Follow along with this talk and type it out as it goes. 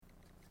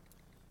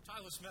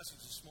Title's message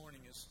this morning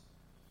is,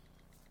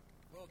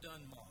 Well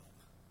Done, Mom.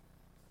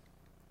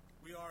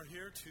 We are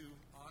here to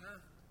honor,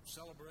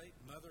 celebrate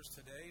mothers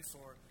today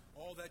for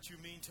all that you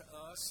mean to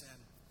us, and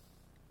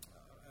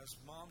as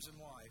moms and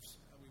wives,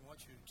 we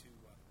want you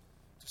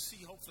to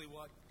see hopefully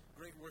what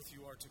great worth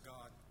you are to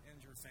God and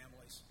your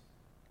families.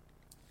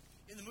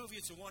 In the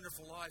movie It's a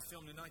Wonderful Life,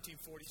 filmed in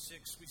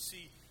 1946, we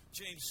see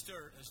James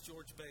Stewart as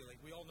George Bailey.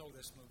 We all know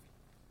this movie.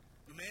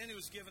 The man who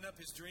has given up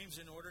his dreams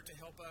in order to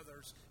help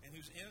others and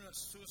whose imminent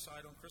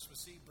suicide on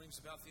Christmas Eve brings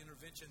about the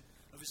intervention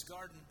of his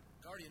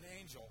guardian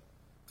angel,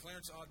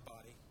 Clarence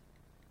Oddbody.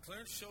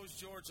 Clarence shows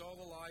George all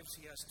the lives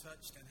he has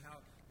touched and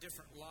how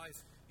different life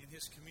in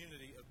his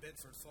community of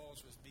Bedford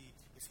Falls would be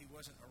if he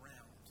wasn't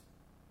around.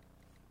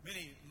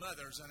 Many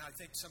mothers, and I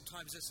think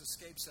sometimes this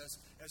escapes us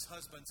as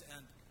husbands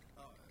and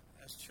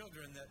as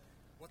children, that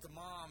what the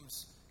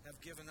moms have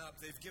given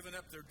up, they've given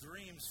up their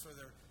dreams for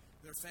their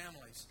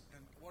families,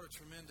 and what a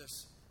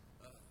tremendous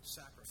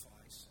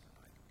sacrifice.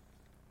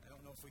 I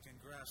don't know if we can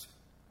grasp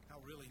how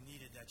really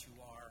needed that you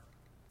are.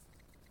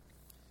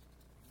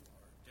 You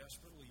are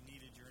desperately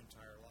needed your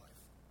entire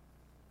life.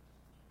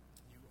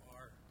 You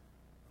are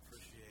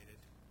appreciated.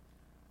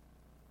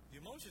 The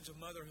emotions of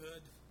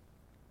motherhood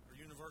are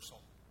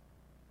universal.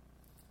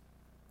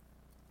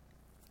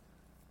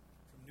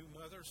 From new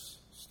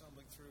mothers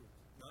stumbling through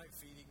night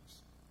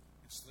feedings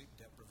and sleep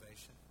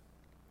deprivation,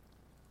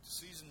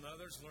 seasoned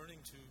mothers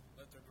learning to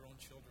let their grown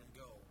children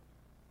go.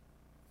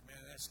 Man,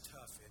 that's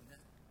tough, isn't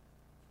it?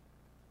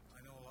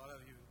 I know a lot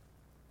of you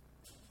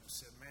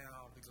said, man,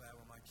 I'll be glad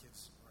when my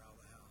kids are out of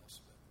the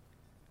house, but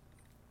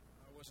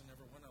I wasn't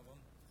ever one of them.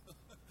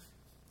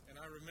 And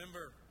I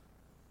remember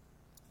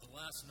the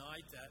last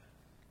night that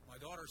my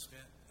daughter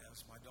spent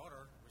as my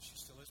daughter, which she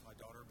still is my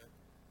daughter, but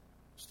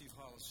Steve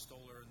Hollis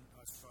stole her, and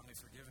I've finally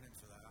forgiven him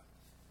for that.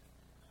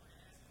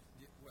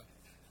 Yeah, well,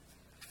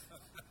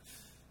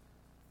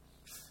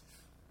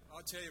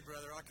 I'll tell you,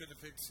 brother, I couldn't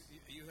have picked.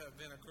 You have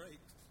been a great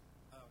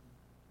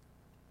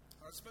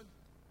husband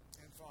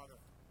and father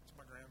to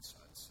my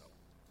grandson, so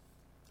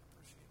I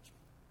appreciate you.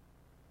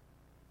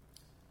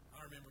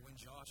 I remember when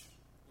Josh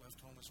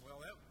left home as well.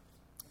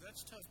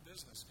 That's tough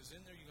business, because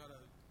in there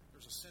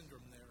there's a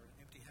syndrome there, an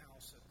empty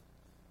house that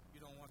you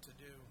don't want to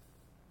do.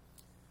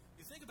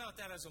 You think about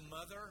that as a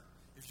mother.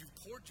 If you've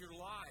poured your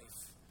life,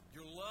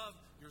 your love,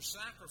 your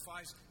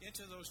sacrifice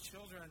into those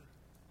children,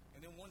 and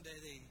then one day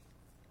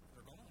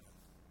they're gone.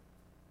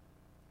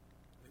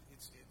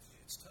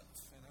 It's tough,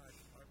 and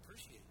I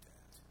appreciate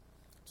that.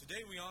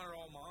 Today we honor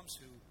all moms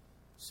who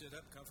sit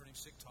up comforting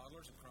sick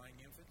toddlers and crying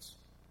infants,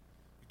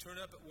 who turn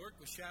up at work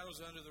with shadows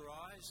under their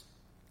eyes,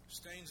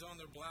 stains on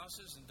their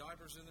blouses, and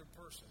diapers in their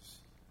purses,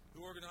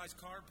 who organize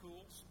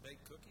carpools, bake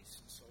cookies,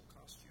 and sew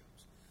costumes,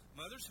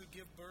 mothers who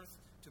give birth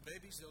to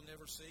babies they'll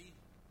never see,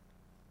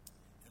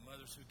 and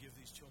mothers who give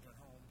these children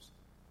homes,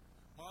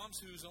 moms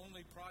whose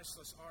only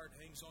priceless art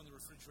hangs on the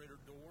refrigerator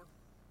door,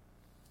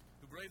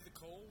 who brave the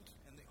cold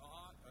and the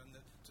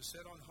to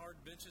sit on hard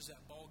benches at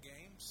ball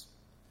games,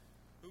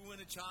 who, when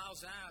a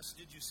child's asked,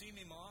 "Did you see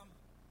me, Mom?"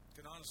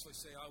 can honestly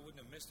say, "I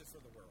wouldn't have missed it for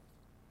the world."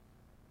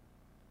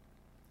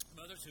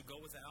 Mothers who go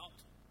without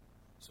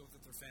so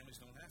that their families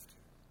don't have to.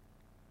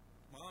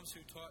 Moms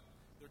who taught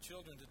their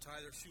children to tie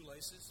their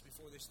shoelaces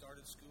before they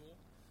started school,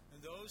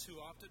 and those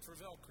who opted for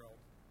Velcro.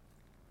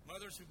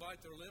 Mothers who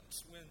bite their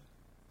lips when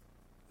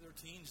their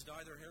teens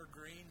dye their hair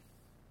green,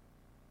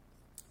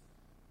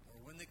 or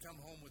when they come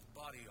home with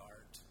body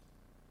art.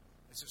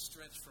 It's a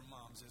stretch for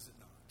moms, is it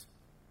not?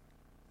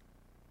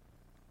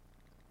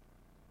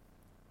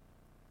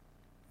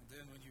 And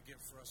then when you get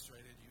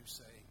frustrated, you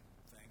say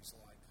things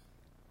like,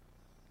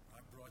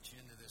 "I brought you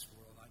into this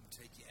world, I can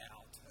take you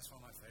out." That's one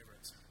of my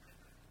favorites.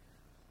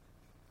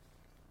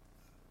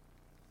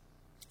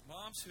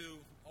 Moms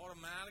who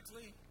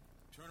automatically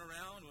turn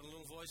around when a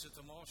little voice at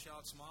the mall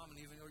shouts "Mom,"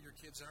 and even though your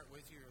kids aren't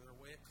with you or they're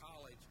away at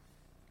college,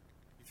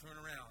 you turn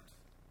around.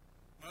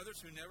 Mothers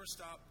who never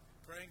stop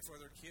praying for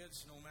their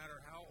kids no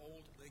matter how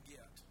old they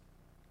get.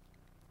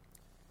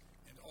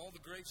 And all the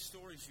great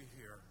stories you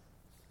hear,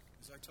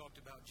 as I talked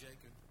about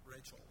Jake and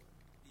Rachel,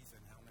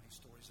 Ethan, how many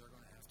stories they're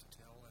going to have to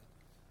tell. And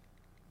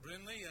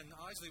Brinley and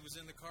Isley was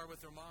in the car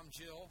with their mom,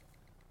 Jill.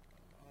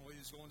 I don't know whether he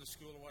was going to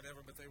school or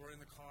whatever, but they were in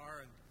the car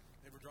and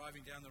they were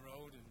driving down the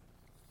road, and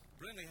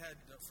Brinley had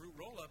fruit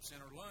roll-ups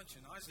in her lunch,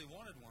 and Isley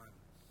wanted one.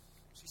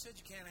 She said,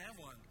 "You can't have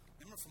one.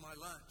 Them are for my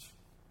lunch."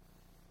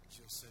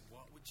 Jill said,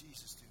 "What would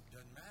Jesus do?"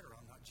 "Doesn't matter,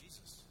 I'm not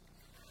Jesus."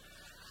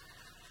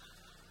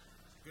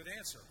 Good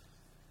answer.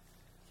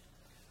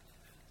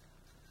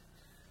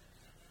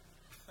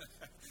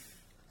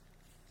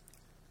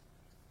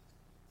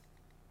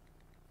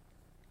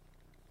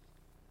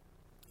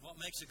 What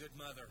makes a good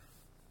mother?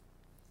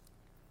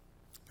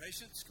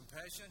 Patience,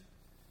 compassion,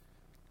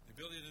 the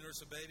ability to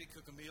nurse a baby,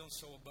 cook a meal, and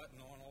sew a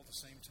button on all at the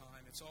same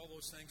time. It's all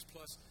those things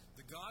plus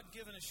the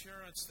God-given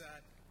assurance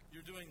that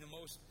you're doing the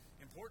most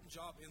important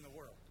job in the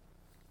world.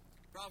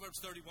 Proverbs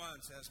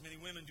 31 says, "Many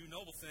women do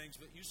noble things,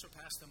 but you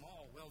surpass them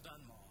all. Well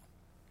done, Mom."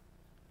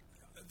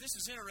 This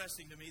is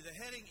interesting to me. The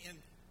heading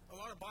in A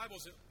lot of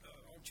Bibles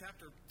on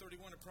chapter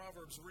 31 of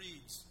Proverbs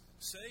reads,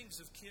 Sayings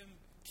of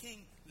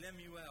King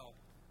Lemuel.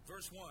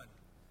 Verse 1.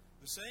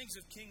 The sayings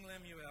of King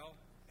Lemuel,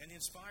 an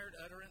inspired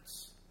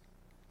utterance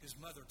his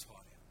mother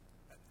taught him.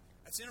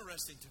 That's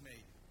interesting to me.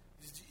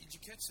 Did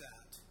you catch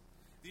that?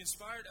 The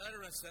inspired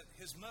utterance that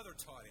his mother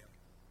taught him.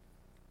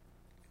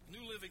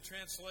 New Living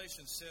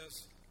Translation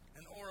says,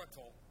 an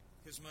oracle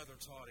his mother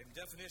taught him.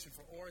 Definition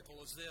for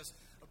oracle is this: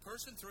 a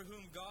person through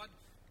whom God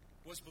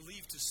was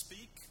believed to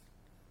speak,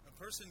 a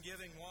person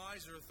giving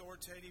wise or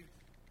authoritative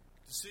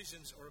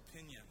decisions or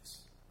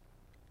opinions.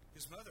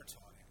 His mother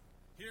taught him.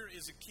 Here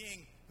is a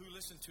king who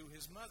listened to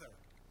his mother.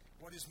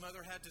 What his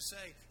mother had to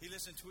say, he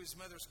listened to his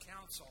mother's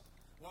counsel.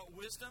 What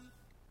wisdom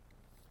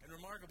and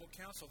remarkable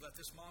counsel that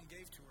this mom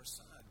gave to her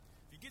son.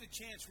 If you get a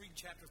chance, read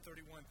chapter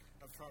 31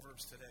 of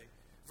Proverbs today.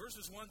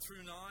 Verses 1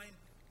 through 9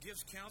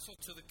 gives counsel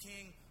to the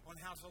king on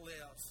how to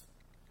live.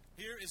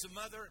 Here is a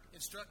mother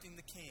instructing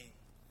the king.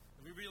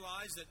 We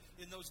realize that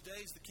in those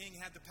days the king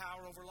had the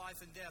power over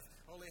life and death.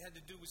 All they had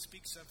to do was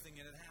speak something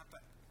and it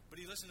happened.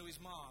 But he listened to his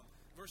mom.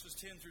 Verses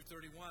 10 through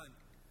 31.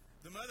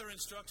 The mother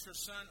instructs her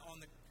son on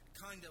the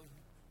kind of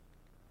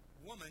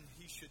woman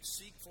he should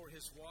seek for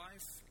his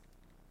wife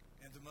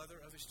and the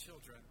mother of his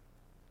children.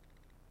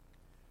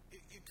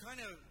 It kind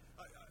of,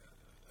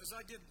 as I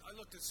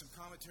looked at some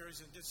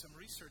commentaries and did some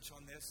research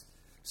on this.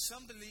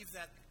 Some believe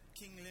that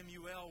King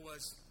Lemuel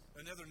was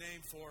another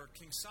name for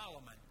King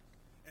Solomon.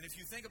 And if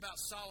you think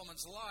about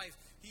Solomon's life,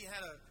 he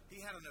had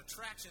an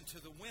attraction to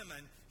the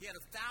women. He had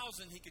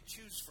 1,000 he could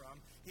choose from.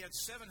 He had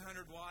 700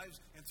 wives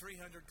and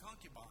 300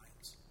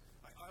 concubines.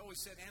 I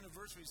always said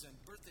anniversaries and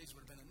birthdays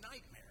would have been a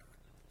nightmare.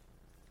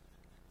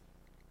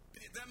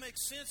 But that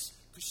makes sense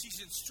because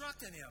she's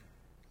instructing him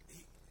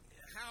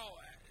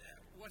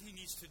what he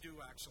needs to do,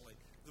 actually.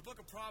 The book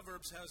of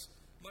Proverbs has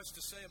much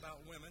to say about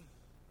women.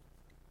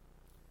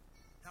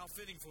 How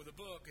fitting for the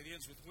book. It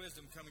ends with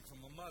wisdom coming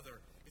from a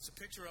mother. It's a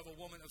picture of a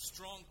woman of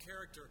strong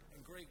character and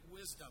great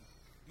wisdom,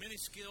 many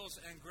skills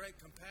and great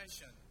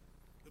compassion.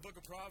 The book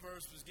of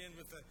Proverbs begins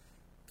with a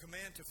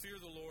command to fear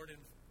the Lord in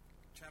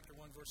chapter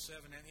 1, verse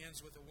 7, and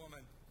ends with a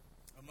woman,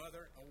 a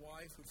mother, a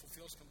wife who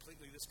fulfills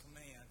completely this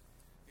command.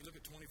 You look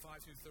at 25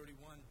 through 31,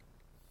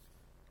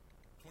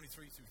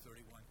 23 through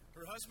 31.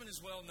 Her husband is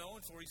well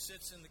known, for he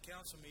sits in the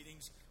council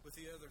meetings with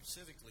the other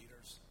civic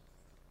leaders.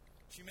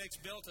 She makes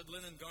belted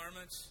linen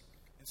garments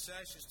and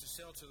sashes to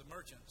sell to the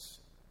merchants.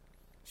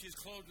 She is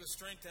clothed with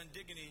strength and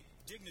dignity,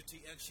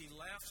 and she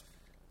laughs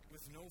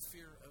with no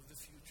fear of the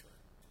future.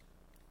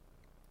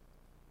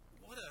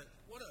 What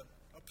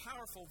a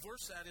powerful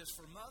verse that is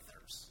for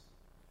mothers.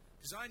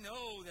 Because I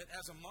know that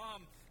as a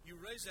mom, you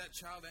raise that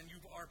child and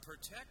you are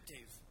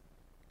protective.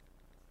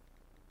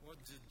 What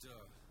did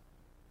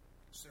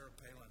Sarah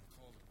Palin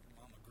call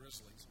Mama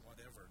Grizzlies?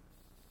 Whatever.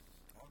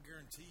 I'll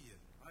guarantee you,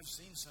 I've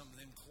seen some of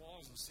them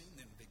claws and seen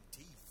them big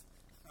teeth.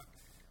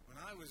 When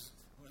I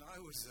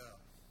was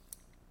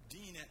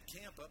dean at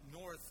camp up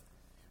north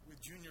with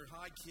junior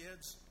high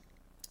kids,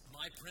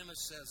 my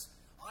premise says,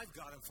 I've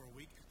got them for a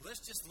week.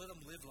 Let's just let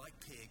them live like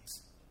pigs.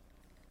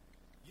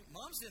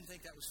 Moms didn't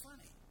think that was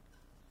funny.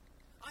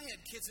 I had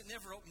kids that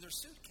never opened their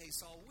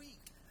suitcase all week.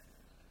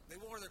 They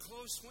wore their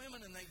clothes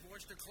swimming, and they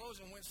washed their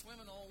clothes and went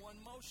swimming all one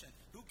motion.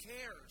 Who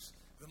cares?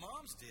 The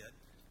moms did.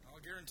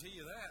 I'll guarantee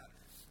you that.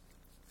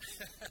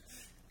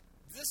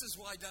 This is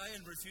why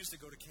Diane refused to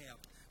go to camp.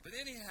 But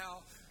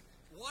anyhow,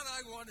 what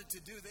I wanted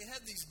to do, they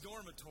had these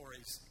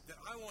dormitories that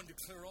I wanted to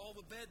clear all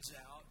the beds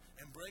out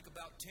and break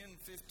about 10,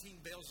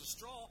 15 bales of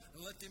straw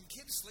and let them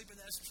kids sleep in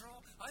that straw.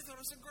 I thought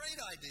it was a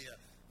great idea.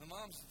 The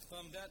moms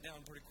thumbed that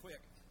down pretty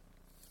quick.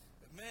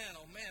 But man,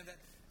 oh man,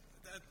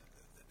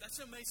 that's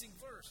an amazing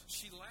verse.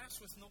 She laughs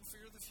with no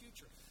fear of the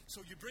future.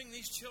 So you bring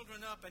these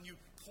children up and you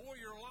pour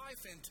your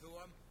life into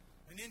them,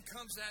 and then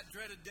comes that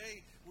dreaded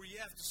day where you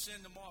have to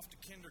send them off to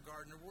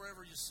kindergarten or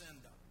wherever you send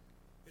them.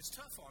 It's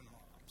tough on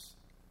moms.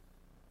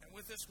 And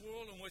with this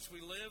world in which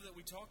we live that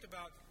we talked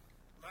about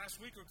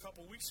last week or a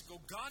couple weeks ago,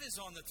 God is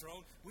on the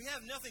throne. We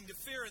have nothing to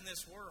fear in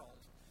this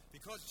world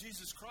because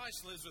Jesus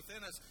Christ lives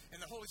within us and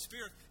the Holy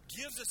Spirit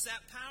gives us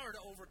that power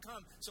to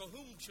overcome. So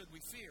whom should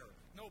we fear?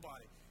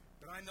 Nobody.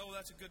 But I know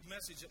that's a good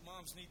message that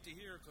moms need to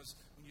hear, because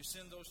when you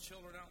send those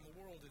children out in the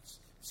world,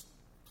 it's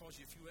cause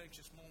you a few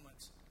anxious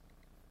moments.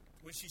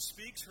 When she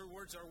speaks, her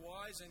words are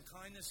wise, and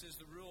kindness is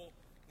the rule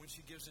when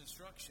she gives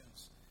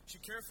instructions. She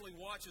carefully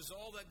watches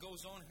all that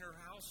goes on in her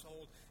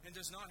household and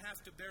does not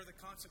have to bear the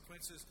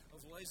consequences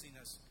of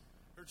laziness.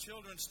 Her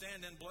children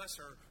stand and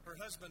bless her. Her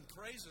husband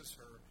praises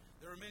her.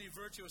 There are many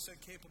virtuous and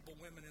capable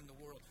women in the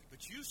world,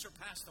 but you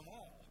surpass them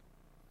all.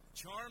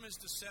 Charm is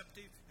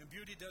deceptive, and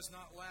beauty does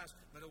not last,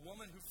 but a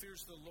woman who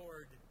fears the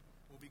Lord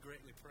will be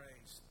greatly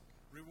praised.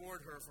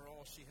 Reward her for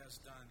all she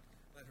has done.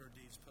 Let her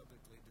deeds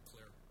publicly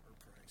declare her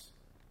praise.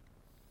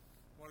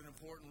 What an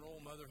important role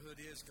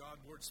motherhood is.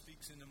 God's word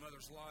speaks into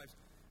mothers' lives.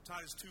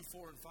 Titus 2,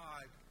 4, and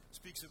 5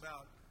 speaks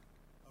about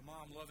a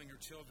mom loving her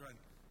children.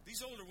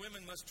 These older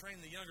women must train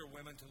the younger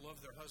women to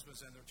love their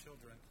husbands and their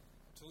children,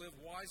 to live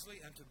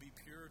wisely and to be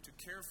pure, to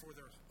care for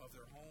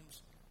their homes,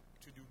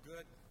 to do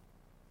good,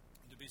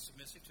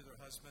 submissive to their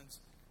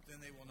husbands, then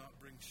they will not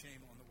bring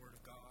shame on the word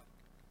of God.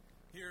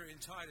 Here in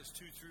Titus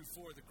 2 through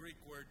 4, the Greek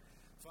word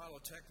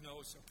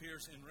philoteknos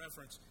appears in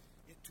reference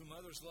to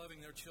mothers loving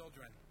their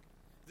children.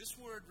 This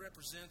word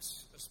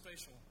represents a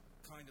special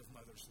kind of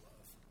mother's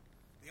love.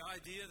 The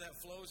idea that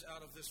flows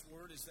out of this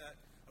word is that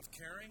of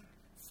caring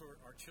for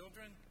our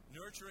children,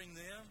 nurturing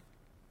them,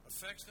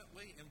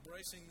 affectionately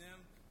embracing them,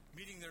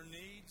 meeting their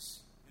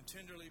needs, and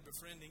tenderly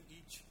befriending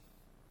each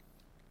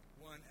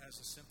one as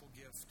a simple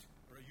gift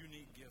or a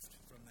unique gift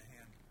from the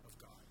hand of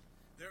God.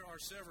 There are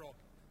several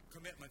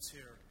commitments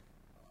here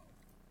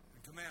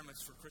and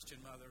commandments for Christian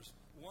mothers.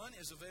 One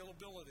is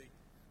availability,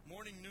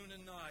 morning, noon,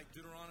 and night,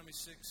 Deuteronomy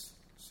 6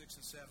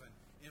 and 7.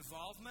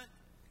 Involvement,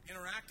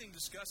 interacting,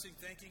 discussing,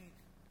 thinking,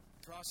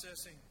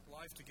 processing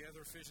life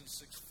together, Ephesians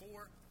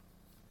 6:4.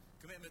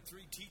 Commitment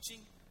 3,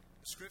 teaching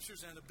the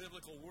Scriptures and a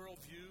biblical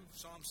worldview,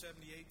 Psalm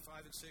 78,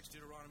 5 and 6,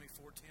 Deuteronomy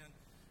 4:10.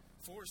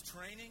 4 is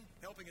training,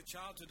 helping a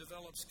child to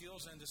develop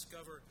skills and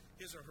discover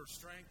his or her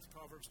strength,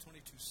 Proverbs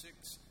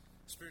 22:6.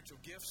 Spiritual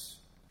gifts,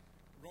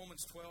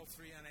 Romans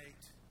 12:3 and 8.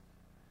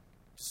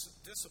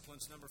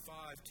 Disciplines, number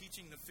 5,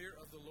 teaching the fear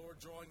of the Lord,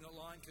 drawing the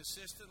line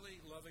consistently,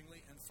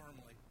 lovingly, and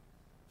firmly,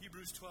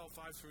 Hebrews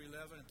 12:5 through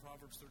 11, and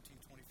Proverbs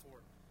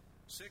 13:24.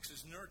 6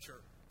 is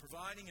nurture,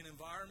 providing an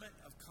environment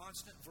of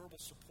constant verbal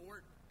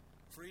support,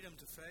 freedom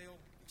to fail,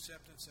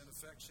 acceptance and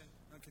affection,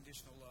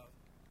 unconditional love,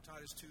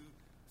 Titus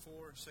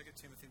 2:4, 2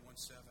 Timothy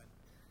 1:7.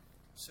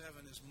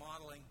 7 is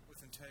modeling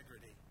with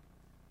integrity,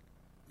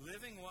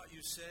 living what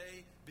you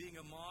say, being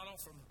a model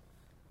from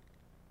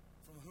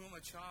whom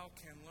a child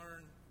can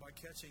learn by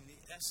catching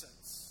the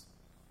essence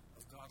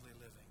of godly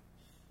living.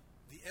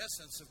 The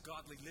essence of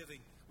godly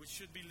living, which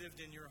should be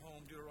lived in your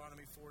home,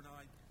 Deuteronomy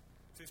 4:9,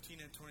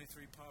 15 and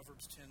 23,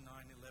 Proverbs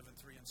 10:9,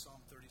 11:3, and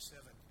Psalm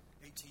 37,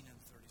 18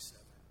 and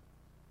 37.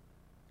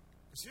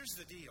 Because here's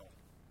the deal.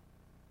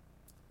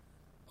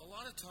 A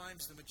lot of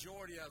times the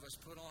majority of us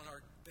put on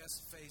our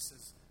best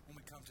faces when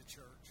we come to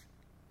church.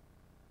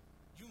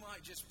 You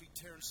might just be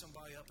tearing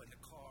somebody up in the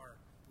car,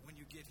 but when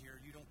you get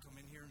here, you don't come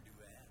in here and do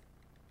that.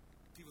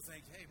 People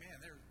think, hey man,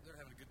 they're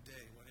having a good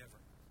day, whatever.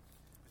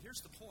 But here's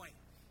the point.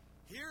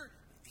 Here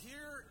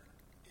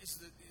is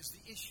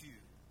the issue.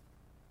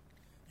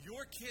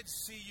 Your kids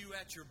see you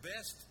at your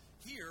best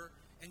here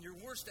and your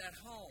worst at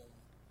home.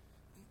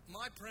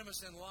 My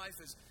premise in life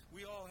is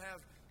we all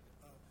have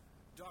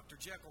Dr.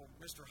 Jekyll,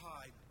 Mr.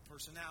 Hyde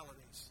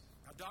personalities.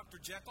 Now, Dr.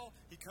 Jekyll,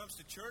 he comes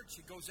to church,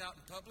 he goes out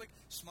in public,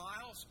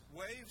 smiles,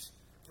 waves,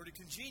 pretty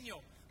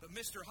congenial. But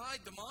Mr.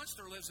 Hyde, the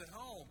monster, lives at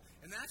home.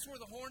 And that's where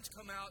the horns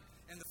come out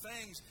and the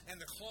fangs and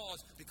the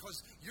claws,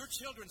 because your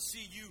children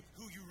see you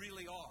who you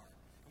really are.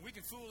 And we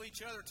can fool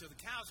each other till the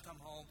cows come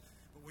home,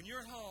 but when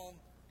you're home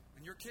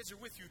and your kids are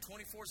with you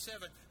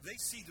 24/7, they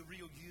see the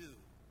real you.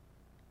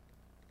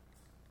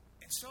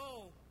 And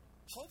so,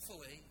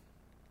 hopefully,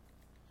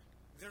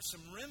 there's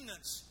some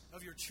remnants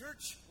of your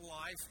church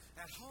life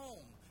at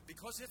home.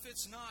 Because if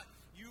it's not,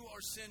 you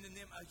are sending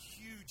them a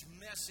huge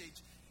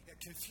message that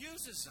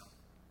confuses them.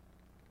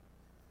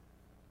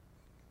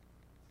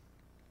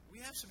 We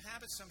have some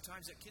habits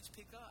sometimes that kids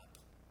pick up.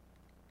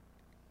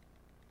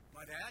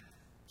 My dad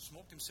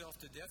smoked himself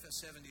to death at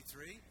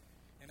 73,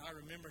 and I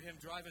remember him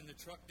driving the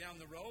truck down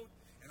the road,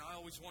 and I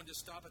always wanted to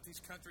stop at these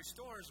country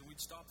stores, and we'd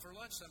stop for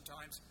lunch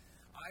sometimes.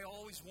 I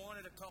always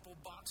wanted a couple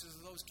boxes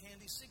of those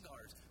candy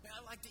cigars. Man,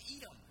 I like to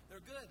eat them. They're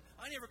good.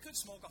 I never could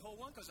smoke a whole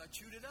one because I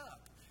chewed it up.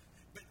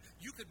 But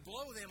you could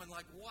blow them and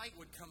like white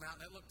would come out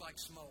and it looked like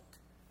smoke.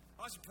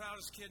 I was the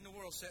proudest kid in the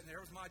world sitting there.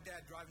 It was my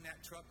dad driving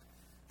that truck.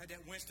 Had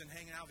that Winston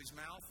hanging out of his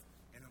mouth.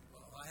 And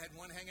I had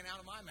one hanging out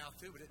of my mouth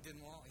too, but it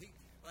didn't long.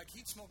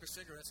 He'd smoke a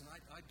cigarettes and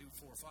I'd do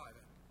 4 or 5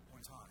 at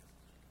one time.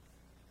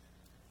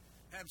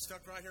 Had them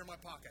stuck right here in my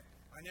pocket.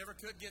 I never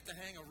could get the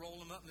hang of rolling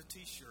them up in a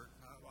T-shirt.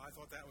 I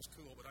thought that was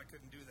cool, but I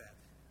couldn't do that.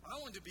 I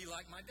wanted to be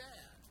like my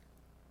dad.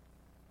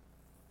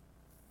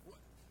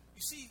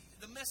 You see,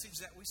 the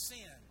message that we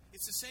send,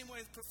 it's the same way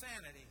with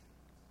profanity.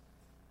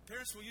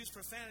 Parents will use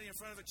profanity in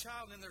front of a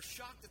child, and they're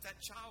shocked that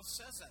that child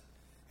says it.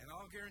 And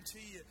I'll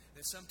guarantee you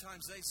that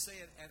sometimes they say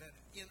it at an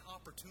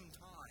inopportune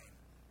time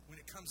when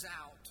it comes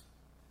out.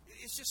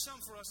 It's just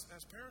something for us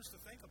as parents to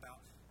think about.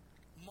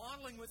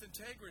 Modeling with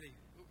integrity.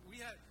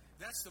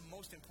 That's the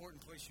most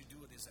important place you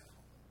do it is at home.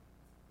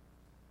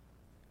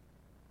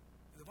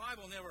 The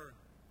Bible never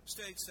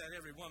states that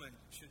every woman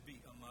should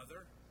be a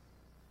mother.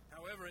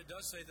 However, it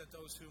does say that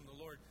those whom the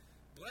Lord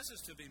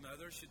blesses to be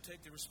mothers should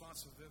take the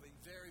responsibility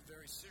very,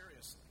 very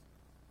seriously.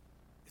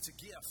 It's a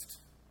gift.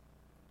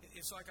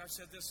 It's like I've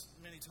said this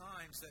many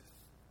times, that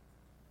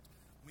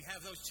we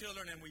have those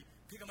children and we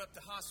pick them up to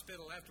the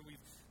hospital after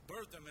we've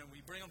birthed them and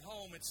we bring them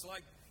home. It's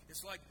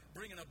like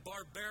bringing a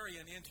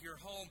barbarian into your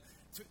home.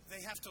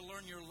 They have to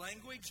learn your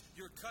language,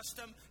 your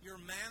custom, your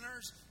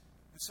manners,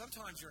 and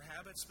sometimes your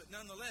habits, but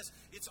nonetheless,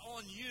 it's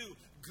on you.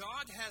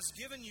 God has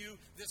given you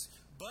this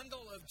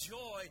bundle of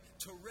joy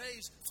to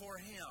raise for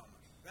Him.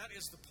 That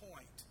is the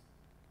point.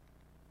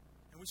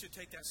 And we should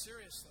take that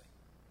seriously.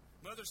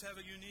 Mothers have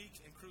a unique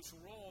and crucial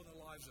role in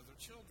the lives of their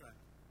children.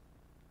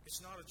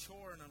 It's not a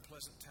chore and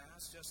unpleasant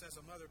task, just as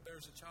a mother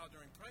bears a child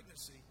during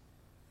pregnancy.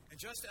 And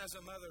just as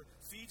a mother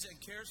feeds and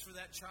cares for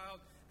that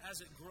child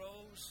as it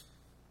grows,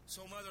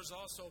 so mothers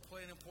also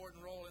play an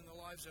important role in the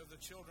lives of the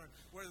children,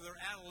 whether they're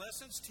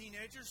adolescents,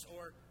 teenagers,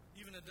 or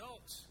even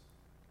adults,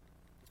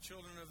 with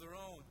children of their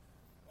own.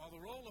 While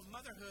the role of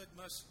motherhood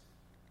must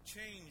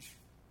change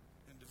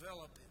and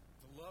develop,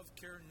 the love,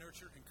 care,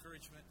 nurture,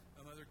 encouragement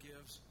a mother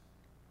gives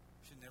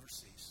should never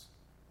cease.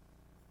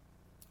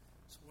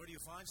 So where do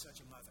you find such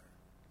a mother?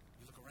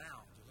 You look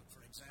around, you look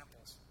for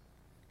examples.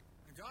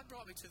 And God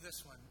brought me to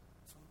this one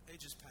from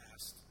ages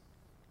past.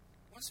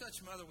 One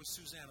such mother was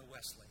Susanna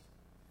Wesley.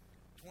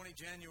 20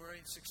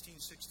 January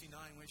 1669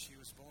 when she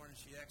was born,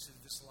 she exited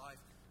this life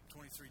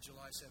 23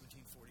 July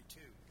 1742.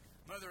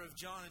 Mother of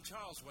John and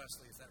Charles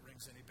Wesley, if that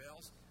rings any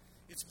bells.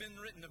 It's been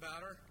written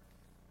about her.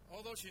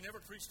 Although she never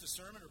preached a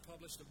sermon or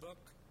published a book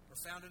or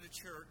founded a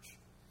church,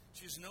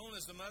 she is known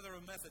as the mother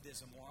of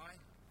Methodism. Why?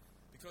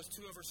 Because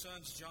two of her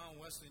sons, John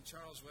Wesley and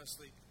Charles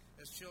Wesley,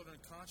 as children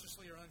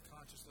consciously or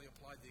unconsciously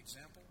applied the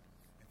example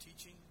and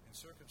teaching and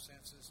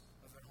circumstances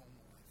of their home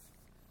life,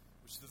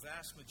 which the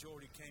vast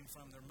majority came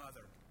from their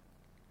mother.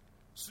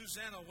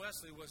 Susanna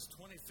Wesley was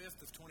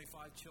 25th of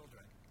 25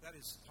 children. That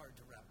is hard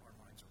to wrap our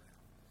minds around.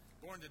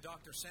 Born to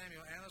Dr.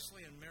 Samuel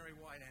Annesley and Mary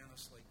White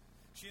Annesley.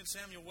 She and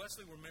Samuel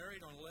Wesley were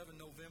married on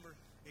 11 November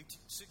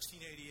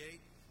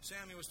 1688.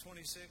 Samuel was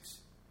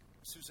 26.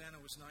 Susanna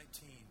was 19.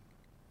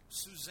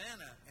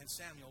 Susanna and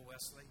Samuel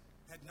Wesley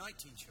had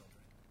 19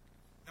 children.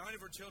 9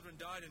 of her children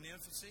died in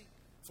infancy.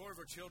 4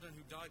 of her children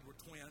who died were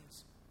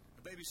twins.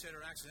 A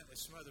babysitter accidentally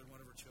smothered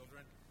one of her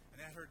children, and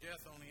at her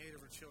death, only 8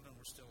 of her children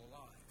were still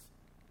alive.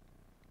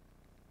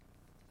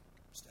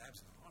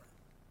 Stabs in the heart.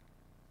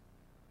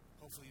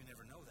 Hopefully you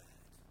never know that.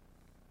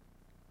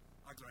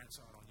 I glance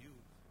out on you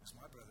as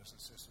my brothers and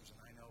sisters, and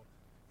I know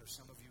there's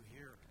some of you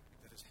here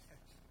that has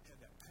had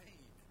that pain.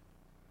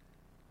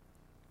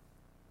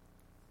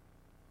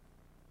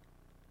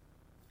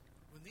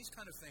 When these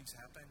kind of things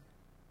happen,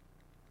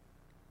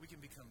 we can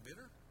become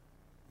bitter,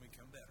 and we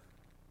become better.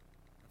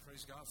 I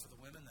praise God for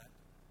the women that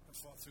have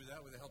fought through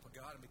that with the help of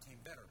God and became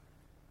better.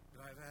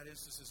 But I've had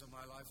instances in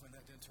my life when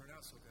that didn't turn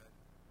out so good,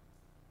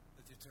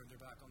 that they turned their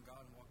back on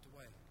God and walked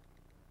away.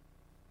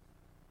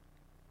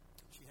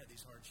 She had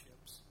these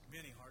hardships,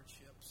 many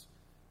hardships.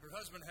 Her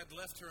husband had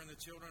left her and the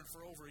children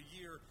for over a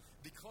year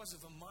because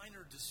of a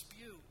minor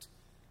dispute.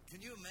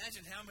 Can you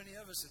imagine how many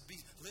of us would be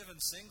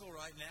living single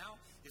right now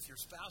if your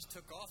spouse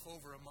took off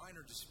over a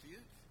minor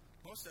dispute?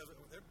 Most of it,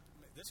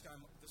 this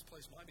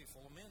place might be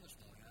full of men this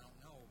morning. I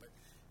don't know, but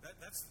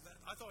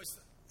I thought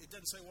it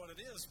doesn't say what it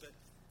is, but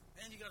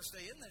man, you got to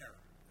stay in there.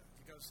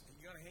 You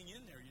got to hang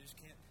in there. You just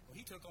can't. Well,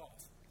 he took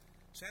off.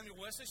 Samuel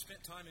Wesley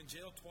spent time in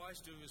jail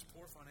twice due to his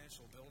poor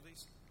financial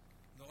abilities.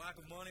 The lack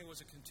of money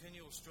was a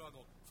continual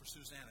struggle for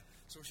Susanna.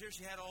 So here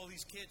she had all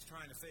these kids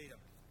trying to feed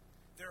them.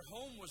 Their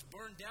home was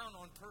burned down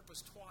on purpose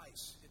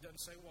twice. It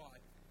doesn't say why.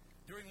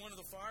 During one of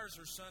the fires,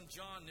 her son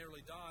John nearly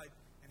died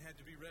and had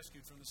to be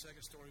rescued from the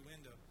second-story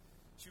window.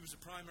 She was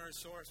the primary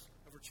source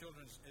of her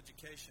children's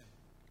education.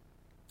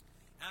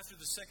 After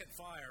the second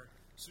fire,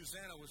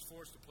 Susanna was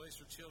forced to place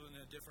her children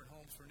in different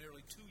homes for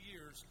nearly 2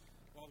 years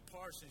while the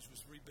parsonage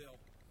was rebuilt.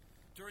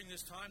 During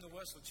this time, the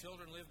Wesley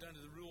children lived under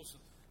the rules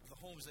of the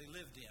homes they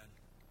lived in.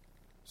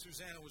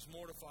 Susanna was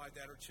mortified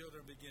that her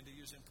children began to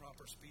use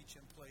improper speech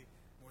and play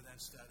more than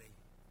study.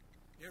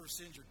 You ever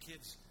send your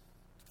kids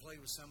to play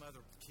with some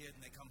other kid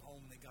and they come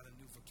home and they got a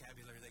new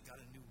vocabulary, they got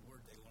a new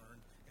word they learned?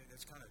 And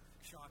it's kind of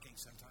shocking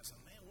sometimes.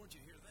 Man, where'd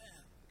you hear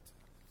that?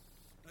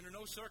 Under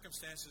no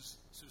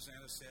circumstances,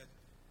 Susanna said,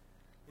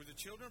 were the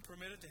children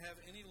permitted to have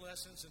any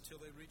lessons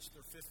until they reached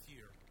their 5th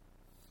year.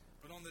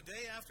 But on the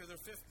day after their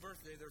 5th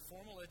birthday, their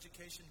formal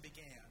education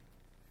began.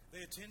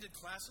 They attended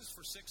classes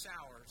for 6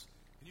 hours.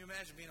 Can you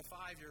imagine being a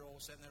 5-year-old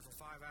sitting there for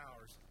 5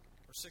 hours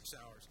or 6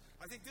 hours?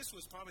 I think this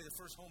was probably the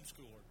first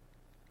homeschooler.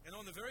 And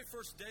on the very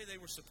first day, they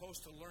were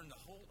supposed to learn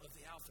the whole of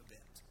the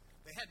alphabet.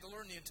 They had to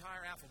learn the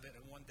entire alphabet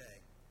in one day.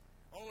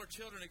 All her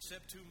children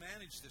except 2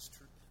 managed this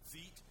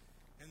feat,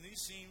 and these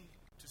seemed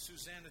to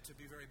Susanna to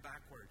be very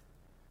backward.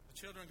 The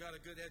children got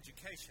a good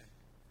education.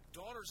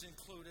 Daughters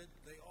included,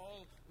 they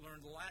all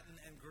learned Latin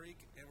and Greek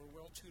and were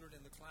well tutored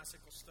in the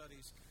classical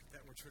studies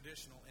that were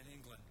traditional in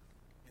England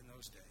in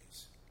those days.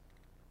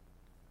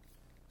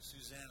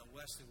 Susanna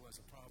Wesley was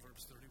a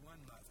Proverbs 31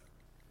 mother.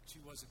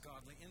 She was a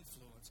godly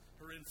influence.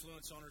 Her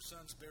influence on her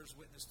sons bears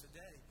witness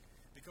today.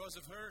 Because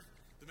of her,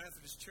 the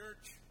Methodist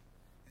Church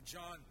and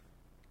John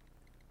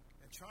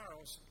and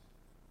Charles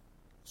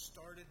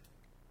started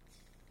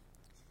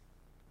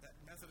that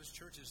Methodist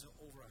Church is in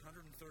over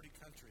 130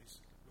 countries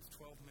with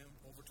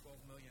over 12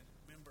 million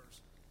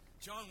members.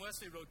 John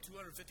Wesley rode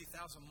 250,000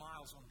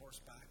 miles on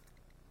horseback.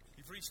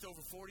 He preached over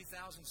 40,000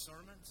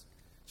 sermons.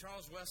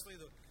 Charles Wesley,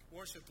 the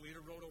worship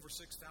leader, wrote over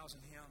 6,000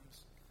 hymns.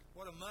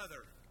 What a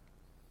mother.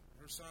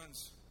 Her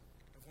sons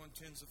have won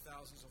tens of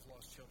thousands of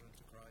lost children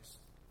to Christ.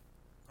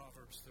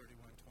 Proverbs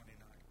 31:29.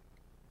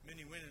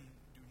 Many women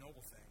do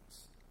noble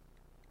things,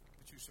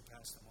 but you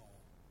surpass them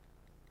all.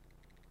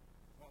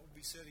 What would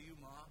be said of you,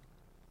 Mom?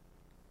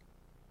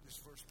 This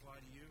verse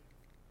apply to you?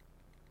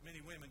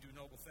 Many women do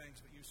noble things,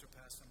 but you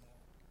surpass them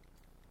all.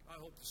 I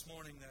hope this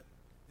morning that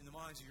in the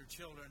minds of your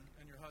children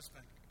and your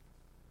husband,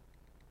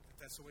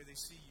 that's the way they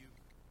see you.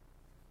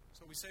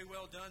 So we say,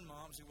 well done,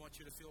 moms. We want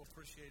you to feel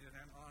appreciated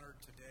and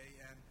honored today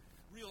and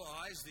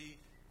realize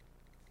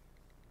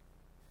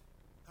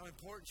how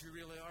important you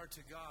really are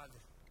to God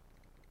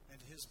and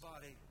to His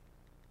body,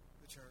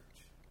 the church.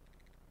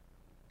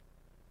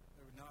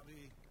 There would not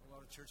be a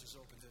lot of churches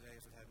open today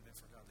if it hadn't been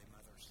for godly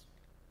mothers.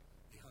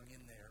 They hung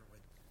in there when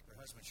their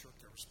husband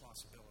shirked their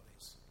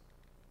responsibilities.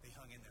 They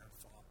hung in there and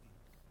fought and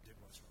did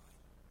what's right.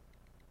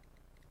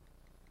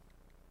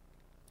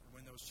 And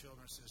when those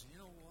children says, you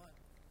know what?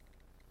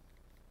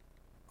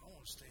 I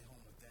want to stay home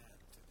with Dad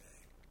today.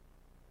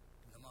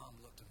 And the mom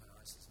looked him in the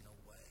eye and says, no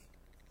way.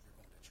 You're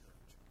going to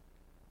church.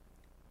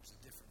 There's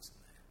a difference in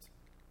that.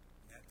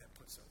 And that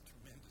puts a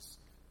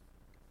tremendous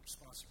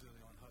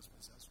responsibility on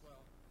husbands as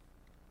well.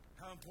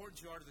 How important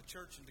you are to the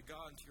church and to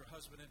God and to your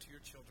husband and to your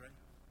children.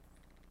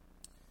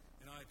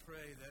 And I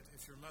pray that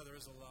if your mother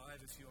is alive,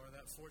 if you are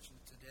that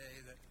fortunate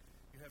today, that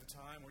you have a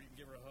time where you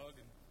can give her a hug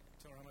and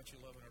tell her how much you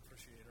love and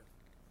appreciate her.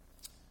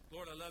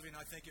 Lord, I love you and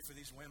I thank you for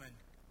these women.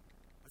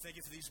 I thank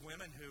you for these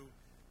women who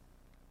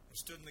have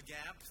stood in the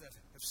gap, that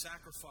have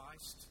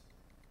sacrificed,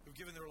 who've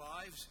given their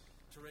lives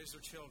to raise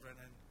their children.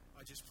 And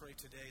I just pray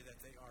today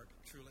that they are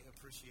truly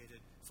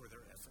appreciated for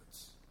their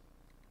efforts.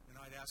 And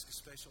I'd ask a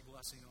special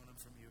blessing on them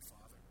from you,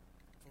 Father.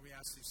 For we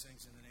ask these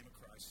things in the name of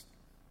Christ.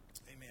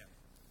 Amen.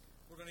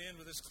 We're going to end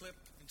with this clip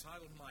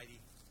entitled Mighty.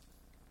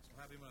 So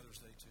happy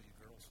Mother's Day to you,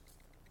 girls.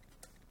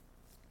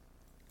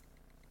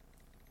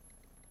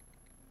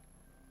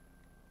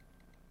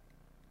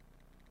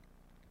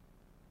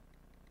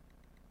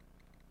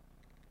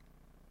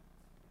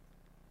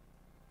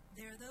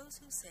 There are those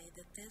who say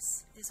that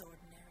this is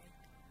ordinary,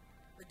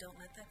 but don't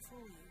let that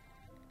fool you.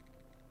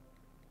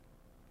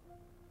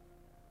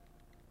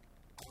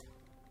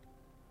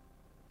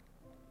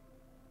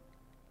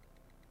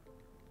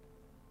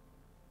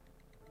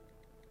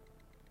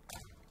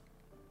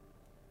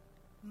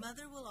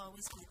 Mother will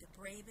always be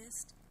the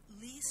bravest,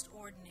 least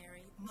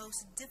ordinary,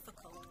 most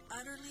difficult,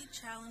 utterly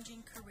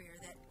challenging career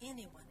that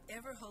anyone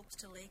ever hopes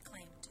to lay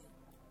claim to.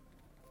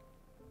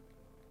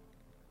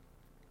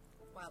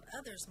 While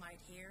others might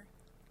hear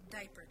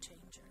diaper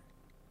changer,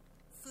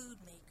 food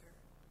maker,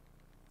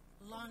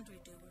 laundry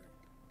doer,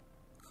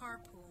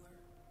 carpooler,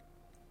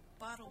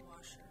 bottle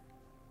washer,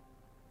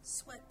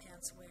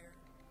 sweatpants wearer,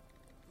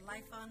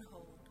 life on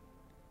hold,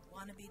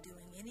 want to be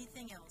doing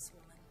anything else,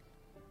 woman.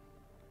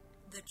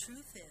 The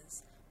truth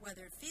is,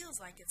 whether it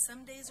feels like it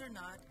some days or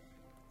not,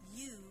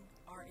 you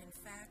are in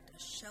fact a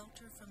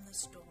shelter from the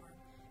storm.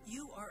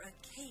 You are a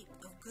cape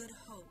of good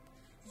hope.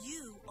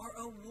 You are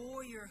a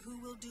warrior who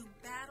will do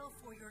battle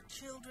for your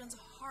children's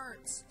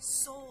hearts,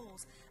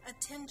 souls,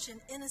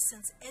 attention,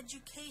 innocence,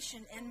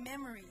 education, and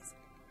memories.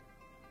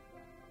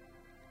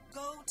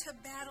 Go to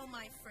battle,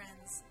 my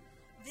friends.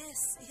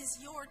 This is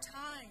your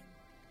time.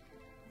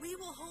 We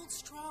will hold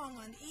strong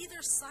on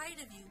either side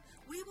of you.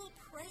 We will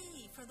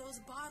pray for those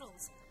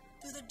bottles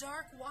through the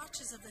dark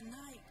watches of the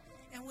night.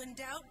 And when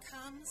doubt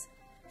comes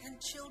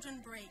and children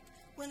break,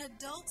 when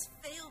adults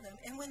fail them,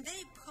 and when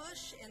they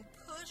push and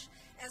push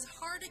as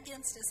hard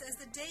against us as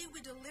the day we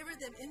deliver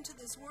them into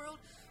this world,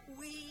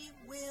 we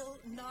will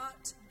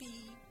not be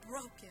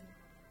broken.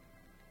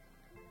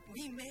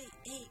 We may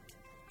ache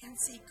and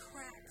see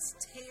cracks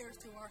tear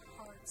through our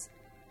hearts,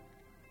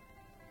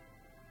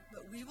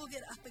 but we will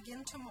get up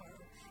again tomorrow,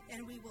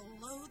 and we will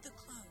load the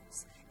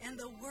clothes and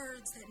the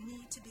words that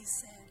need to be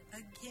said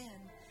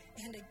again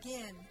and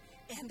again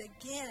and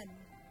again.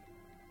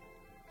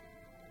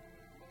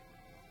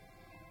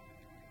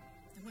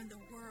 And when the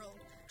world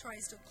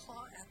tries to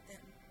claw at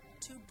them,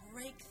 to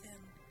break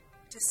them,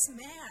 to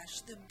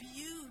smash the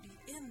beauty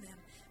in them,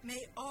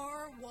 may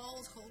our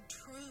walls hold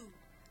true.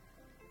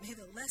 May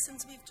the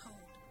lessons we've told,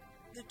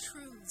 the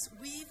truths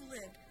we've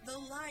lived, the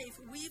life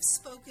we've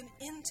spoken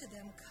into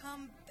them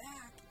come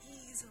back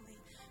easily,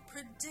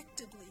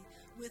 predictably,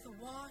 with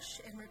wash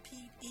and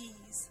repeat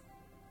ease.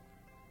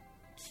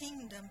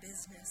 Kingdom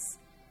business,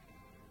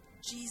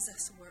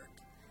 Jesus work,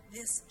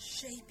 this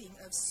shaping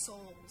of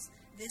souls,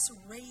 this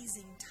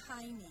raising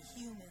tiny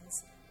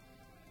humans.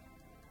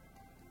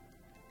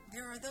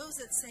 There are those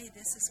that say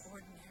this is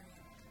ordinary.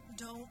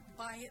 Don't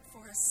buy it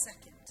for a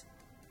second.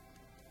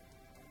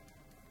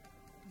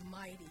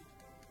 Mighty.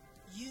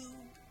 You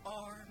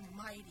are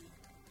mighty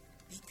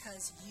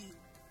because you,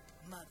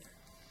 Mother.